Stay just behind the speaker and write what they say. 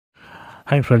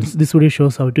Hi friends, this video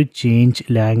shows how to change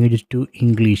language to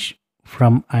English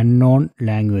from unknown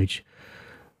language.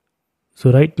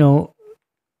 So right now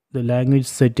the language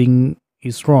setting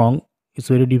is wrong. It's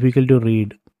very difficult to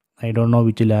read. I don't know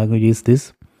which language is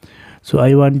this. So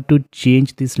I want to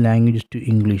change this language to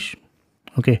English.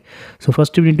 Okay. So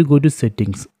first we need to go to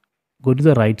settings. Go to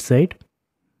the right side.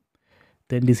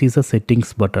 Then this is a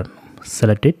settings button.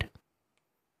 Select it.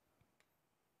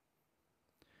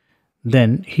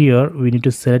 Then here we need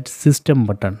to select system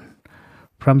button.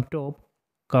 From top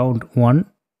count 1,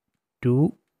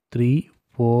 2, 3,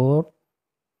 4,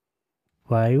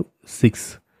 5,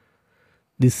 6.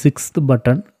 The sixth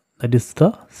button, that is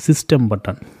the system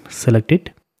button. Select it.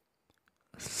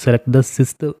 Select the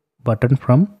sixth button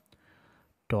from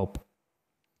top.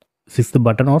 Sixth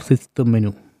button or sixth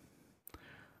menu.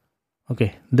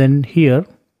 Okay. Then here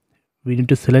we need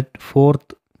to select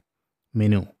fourth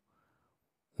menu.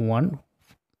 1,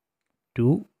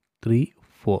 2, 3,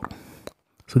 4.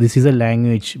 So this is a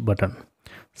language button.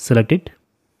 Select it.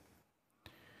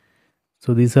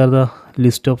 So these are the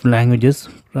list of languages.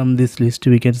 From this list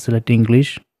we can select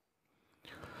English.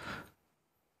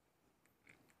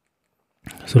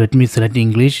 So let me select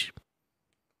English.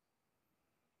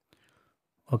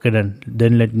 Okay,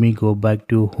 then let me go back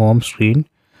to home screen.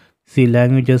 See,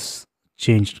 languages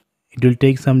changed. It will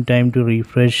take some time to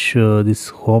refresh this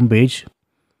home page.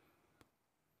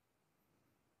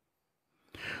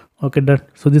 Okay, done.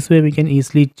 So this way we can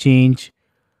easily change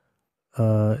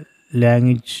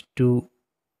language to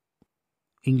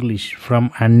English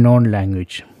from unknown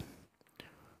language.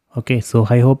 Okay, so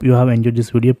I hope you have enjoyed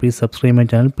this video. Please subscribe my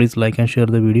channel. Please like and share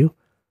the video.